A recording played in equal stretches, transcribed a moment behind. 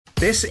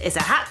This is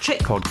a Hat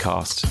Trick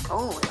podcast.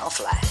 Oh,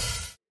 lovely.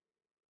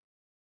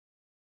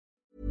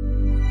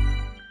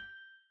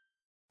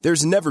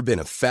 There's never been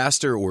a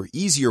faster or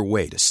easier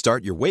way to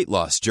start your weight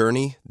loss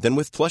journey than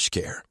with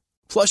PlushCare.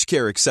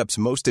 PlushCare accepts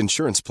most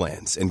insurance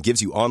plans and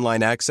gives you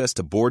online access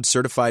to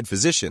board-certified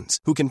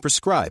physicians who can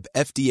prescribe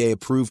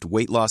FDA-approved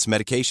weight loss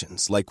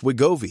medications like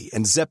Wegovy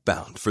and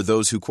Zepbound for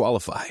those who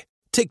qualify.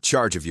 Take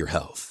charge of your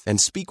health and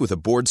speak with a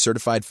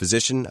board-certified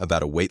physician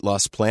about a weight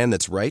loss plan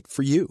that's right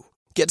for you.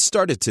 Get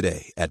started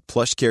today at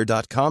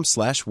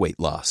plushcare.com/weight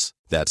loss.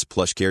 That's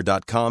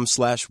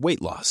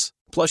plushcare.com/weight loss.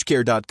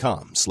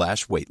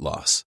 plushcare.com/weight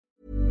loss.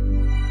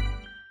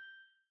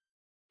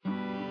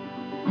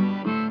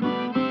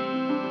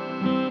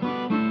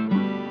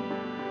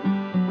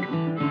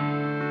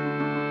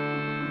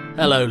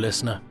 Hello,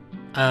 listener,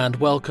 and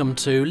welcome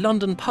to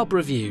London Pub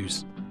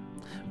Reviews.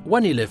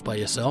 When you live by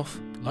yourself,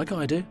 like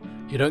I do,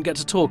 you don't get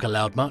to talk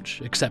aloud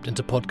much, except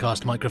into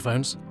podcast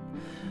microphones.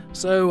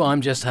 So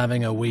I'm just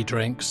having a wee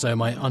drink so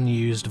my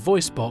unused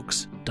voice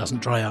box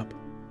doesn't dry up.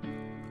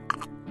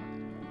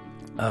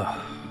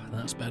 Oh,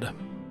 that's better.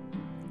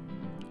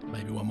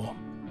 Maybe one more.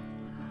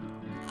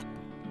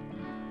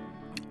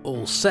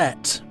 All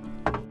set.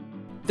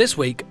 This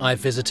week I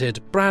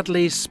visited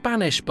Bradley's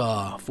Spanish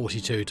Bar,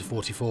 42 to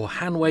 44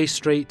 Hanway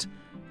Street,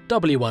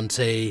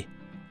 W1T,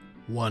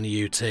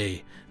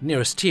 1UT.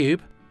 Nearest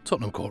tube,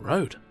 Tottenham Court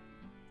Road.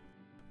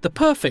 The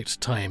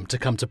perfect time to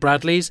come to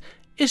Bradley's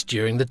is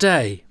during the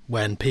day,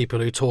 when people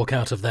who talk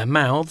out of their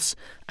mouths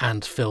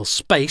and fill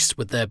space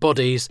with their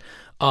bodies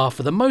are,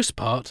 for the most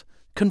part,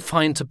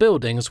 confined to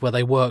buildings where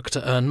they work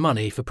to earn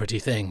money for pretty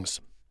things.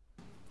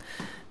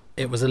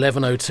 It was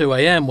 11:02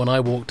 a.m. when I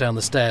walked down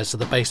the stairs to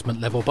the basement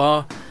level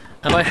bar,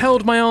 and I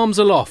held my arms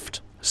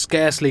aloft,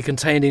 scarcely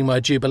containing my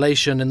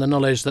jubilation in the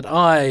knowledge that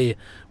I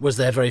was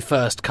their very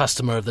first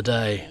customer of the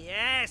day.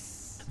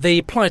 Yes!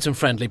 The polite and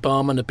friendly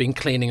barman had been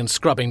cleaning and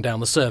scrubbing down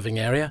the serving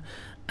area,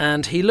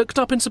 and he looked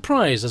up in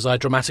surprise as I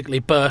dramatically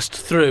burst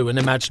through an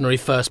imaginary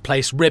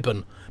first-place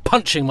ribbon,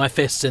 punching my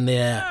fists in the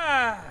air.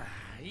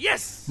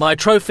 Yes! My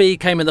trophy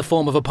came in the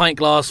form of a pint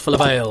glass full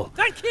of ale.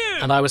 Thank you!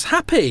 And I was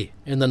happy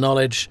in the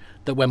knowledge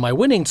that when my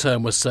winning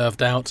turn was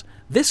served out,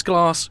 this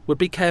glass would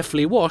be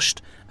carefully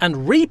washed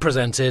and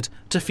represented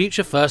to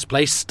future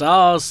first-place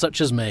stars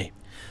such as me.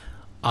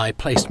 I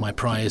placed my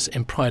prize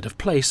in pride of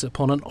place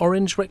upon an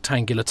orange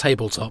rectangular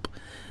tabletop,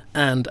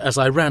 and as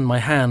I ran my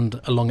hand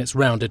along its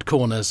rounded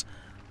corners,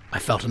 I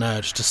felt an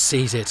urge to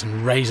seize it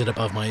and raise it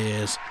above my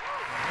ears.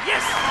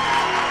 Yes!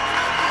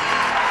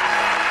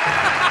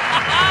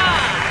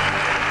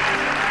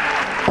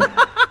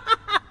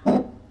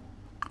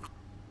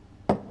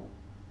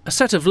 A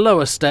set of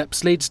lower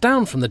steps leads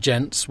down from the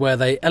gents, where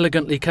they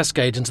elegantly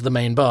cascade into the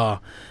main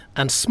bar,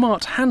 and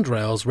smart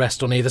handrails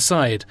rest on either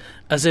side,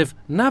 as if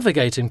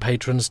navigating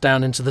patrons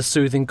down into the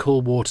soothing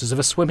cool waters of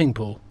a swimming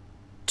pool.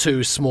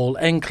 Two small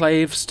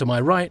enclaves to my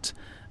right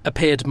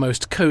appeared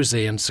most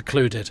cosy and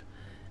secluded,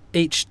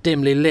 each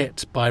dimly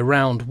lit by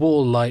round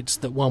wall lights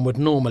that one would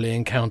normally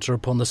encounter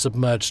upon the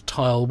submerged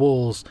tile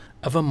walls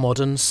of a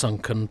modern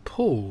sunken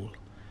pool.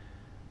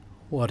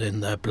 What in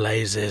the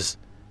blazes?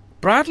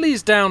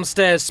 Bradley's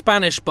downstairs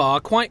Spanish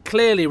bar quite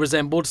clearly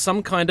resembled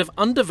some kind of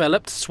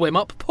undeveloped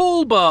swim-up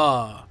pool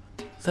bar.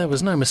 There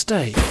was no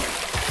mistake.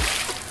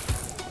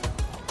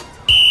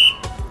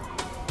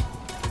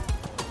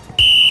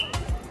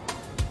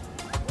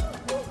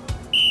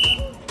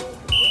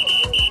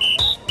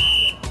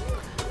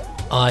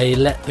 I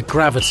let the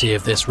gravity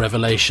of this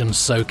revelation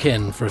soak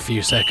in for a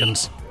few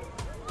seconds,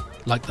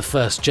 like the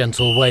first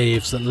gentle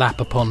waves that lap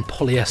upon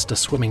polyester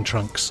swimming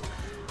trunks,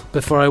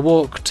 before I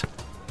walked,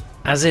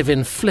 as if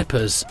in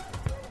flippers,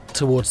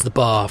 towards the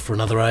bar for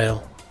another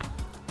ale.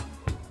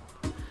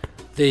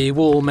 The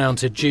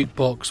wall-mounted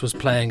jukebox was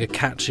playing a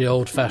catchy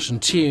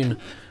old-fashioned tune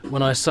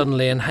when I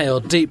suddenly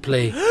inhaled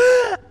deeply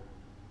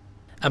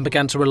and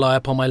began to rely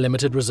upon my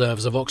limited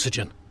reserves of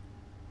oxygen.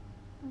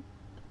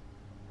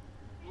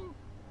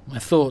 My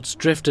thoughts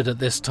drifted at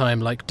this time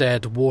like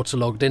dead,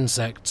 waterlogged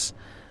insects,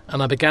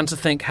 and I began to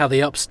think how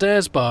the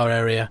upstairs bar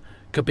area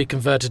could be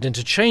converted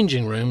into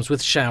changing rooms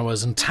with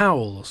showers and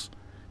towels.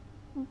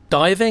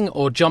 Diving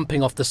or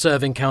jumping off the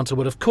serving counter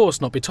would of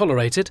course not be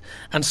tolerated,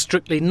 and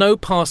strictly no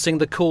passing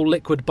the cool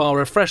liquid bar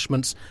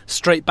refreshments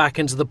straight back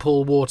into the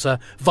pool water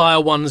via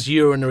one's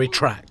urinary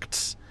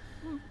tracts.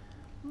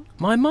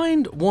 My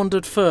mind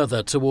wandered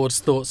further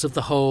towards thoughts of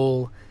the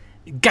whole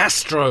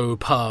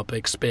gastropub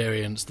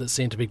experience that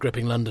seemed to be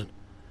gripping London.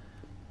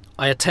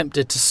 I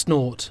attempted to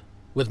snort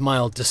with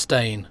mild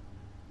disdain,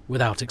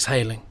 without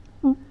exhaling.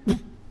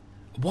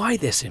 Why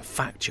this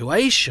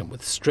infatuation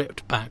with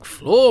stripped-back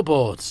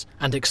floorboards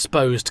and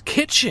exposed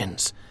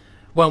kitchens,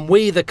 when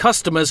we, the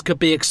customers, could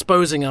be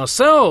exposing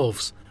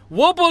ourselves?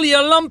 Wobble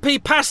your lumpy,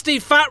 pasty,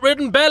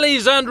 fat-ridden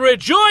bellies and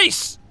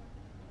rejoice!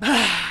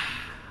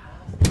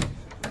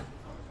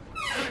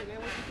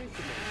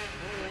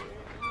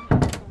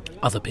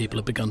 Other people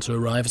had begun to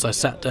arrive as I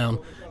sat down,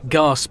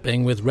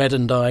 gasping with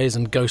reddened eyes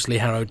and ghostly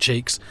harrowed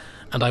cheeks,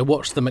 and I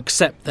watched them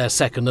accept their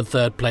second and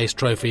third place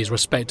trophies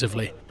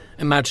respectively.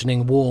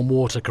 imagining warm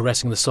water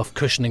caressing the soft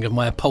cushioning of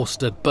my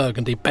upholstered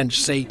burgundy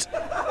bench seat.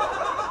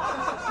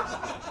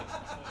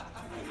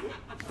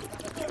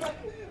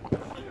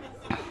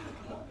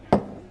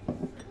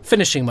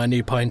 Finishing my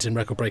new pint in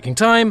record-breaking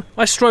time,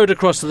 I strode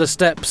across to the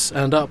steps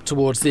and up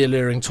towards the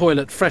alluring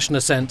toilet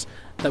freshener scent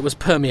that was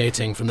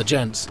permeating from the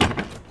gents.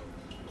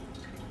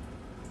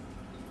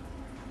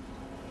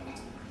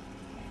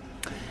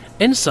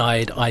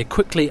 Inside, I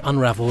quickly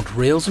unravelled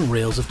reels and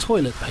reels of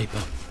toilet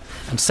paper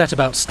and set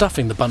about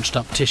stuffing the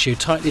bunched-up tissue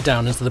tightly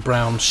down into the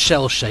brown,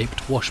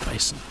 shell-shaped wash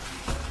basin.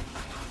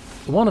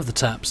 One of the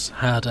taps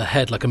had a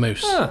head like a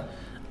moose,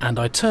 and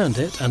I turned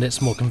it and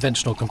its more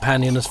conventional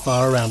companion as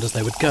far around as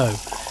they would go,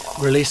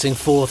 releasing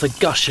forth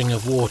a gushing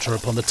of water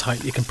upon the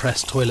tightly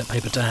compressed toilet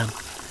paper dam.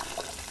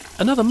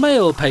 Another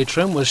male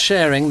patron was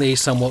sharing the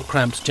somewhat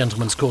cramped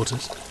gentleman's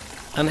quarters,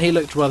 and he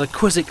looked rather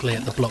quizzically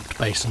at the blocked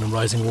basin and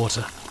rising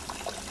water.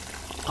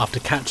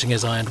 After catching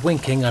his eye and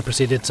winking, I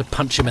proceeded to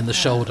punch him in the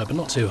shoulder, but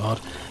not too hard,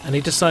 and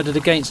he decided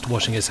against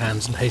washing his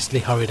hands and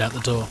hastily hurried out the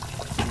door.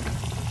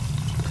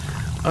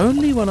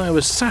 Only when I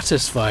was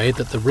satisfied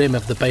that the rim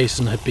of the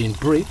basin had been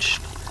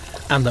breached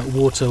and that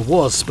water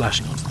was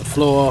splashing onto the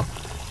floor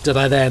did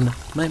I then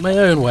make my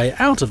own way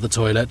out of the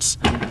toilets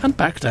and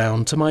back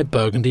down to my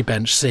burgundy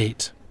bench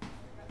seat.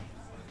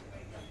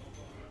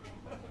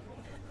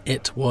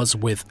 It was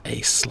with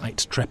a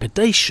slight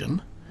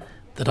trepidation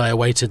that I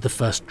awaited the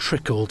first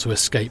trickle to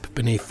escape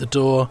beneath the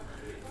door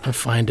and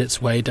find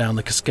its way down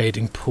the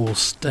cascading pool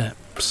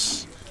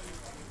steps.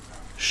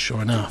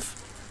 Sure enough,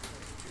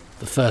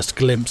 the first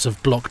glimpse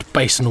of blocked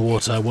basin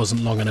water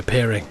wasn't long in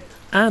appearing,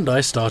 and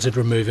I started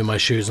removing my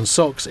shoes and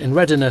socks in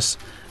readiness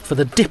for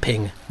the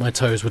dipping my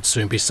toes would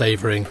soon be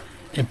savouring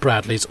in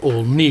Bradley's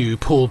all-new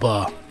pool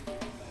bar.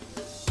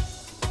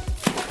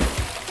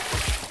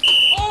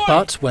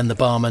 But when the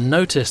barman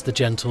noticed the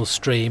gentle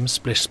stream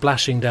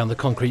splish-splashing down the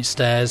concrete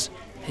stairs,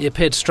 he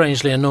appeared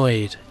strangely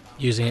annoyed,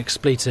 using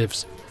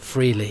expletives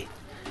freely,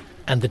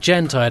 and the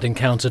gent I had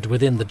encountered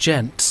within the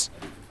gents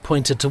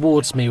pointed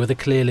towards me with a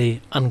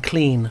clearly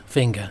unclean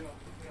finger.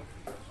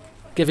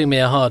 Giving me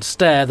a hard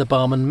stare, the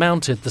barman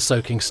mounted the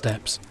soaking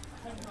steps,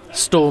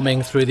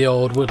 storming through the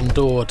old wooden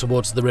door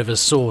towards the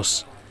river's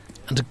source,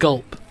 and a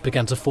gulp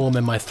began to form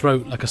in my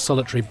throat like a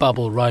solitary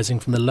bubble rising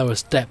from the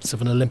lowest depths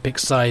of an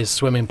Olympic-sized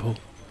swimming pool.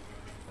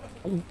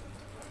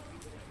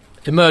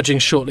 Emerging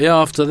shortly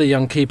after, the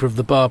young keeper of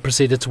the bar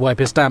proceeded to wipe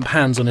his damp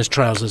hands on his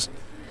trousers,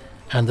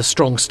 and the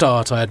strong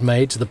start I had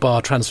made to the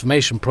bar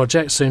transformation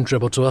project soon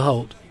dribbled to a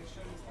halt.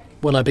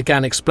 When I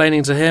began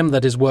explaining to him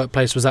that his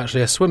workplace was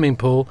actually a swimming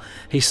pool,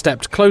 he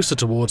stepped closer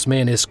towards me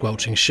in his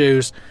squelching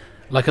shoes,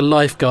 like a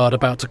lifeguard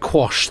about to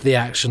quash the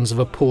actions of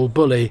a pool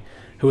bully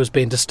who has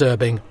been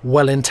disturbing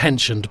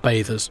well-intentioned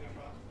bathers.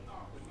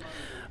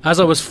 As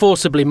I was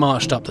forcibly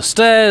marched up the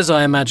stairs,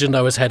 I imagined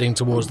I was heading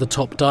towards the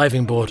top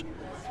diving board,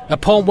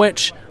 upon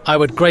which I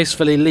would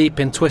gracefully leap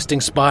in twisting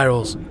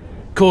spirals,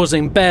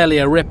 causing barely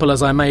a ripple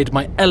as I made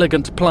my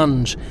elegant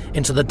plunge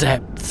into the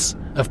depths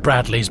of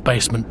Bradley's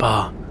basement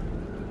bar.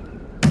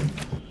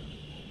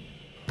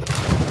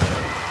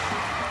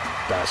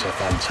 That's a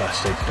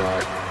fantastic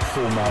dive.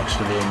 Full marks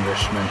to the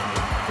Englishman.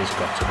 He's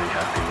got to be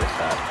happy with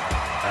that.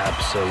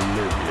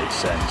 Absolutely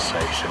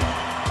sensational.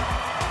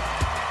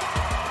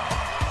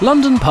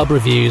 London Pub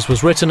Reviews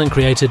was written and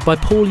created by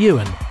Paul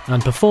Ewan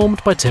and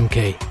performed by Tim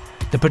Key.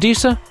 The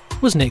producer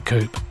was Nick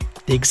Coop.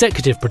 The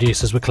executive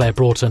producers were Claire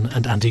Broughton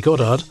and Andy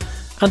Goddard,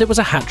 and it was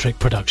a hat-trick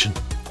production.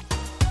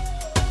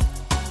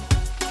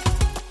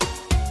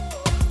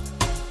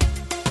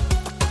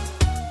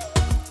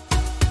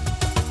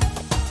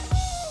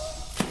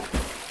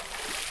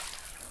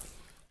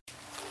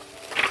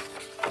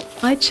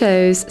 I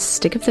chose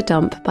Stick of the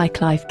Dump by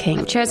Clive King.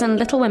 I've chosen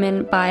Little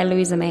Women by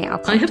Louisa May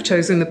Alcott. I have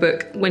chosen the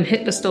book When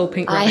Hitler Stole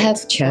Pink Rabbit. I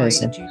have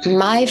chosen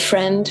My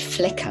Friend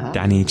Flicker.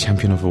 Danny,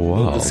 Champion of the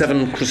World. The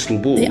Seven Crystal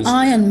Balls. The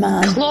Iron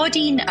Man.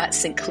 Claudine at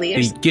St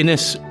Clear's. The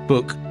Guinness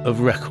Book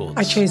of Records.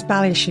 I chose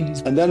Ballet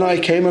Shoes. And then I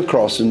came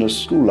across in the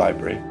school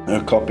library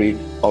a copy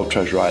of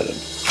Treasure Island.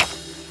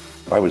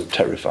 I was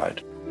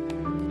terrified.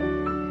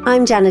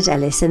 I'm Janet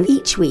Ellis, and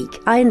each week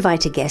I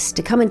invite a guest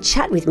to come and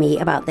chat with me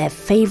about their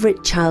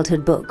favourite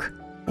childhood book.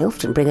 They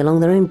often bring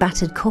along their own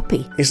battered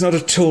copy. It's not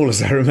at all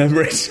as I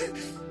remember it.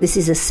 This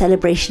is a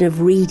celebration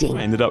of reading.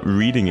 I ended up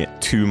reading it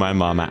to my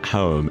mum at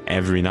home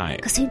every night.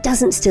 Because who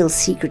doesn't still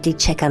secretly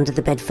check under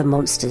the bed for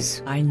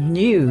monsters? I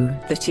knew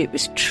that it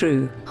was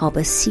true.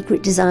 Harbour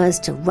secret desires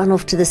to run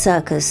off to the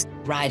circus.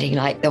 Riding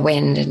like the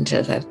wind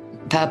into the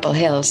purple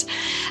hills.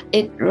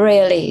 It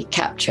really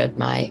captured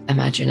my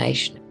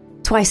imagination.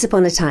 Twice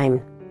Upon a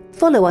Time.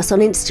 Follow us on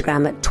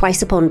Instagram at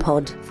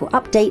TwiceUponPod for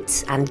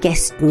updates and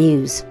guest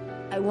news.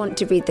 I want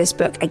to read this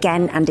book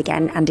again and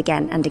again and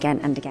again and again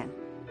and again.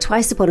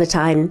 Twice Upon a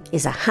Time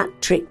is a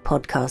hat-trick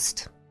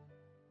podcast.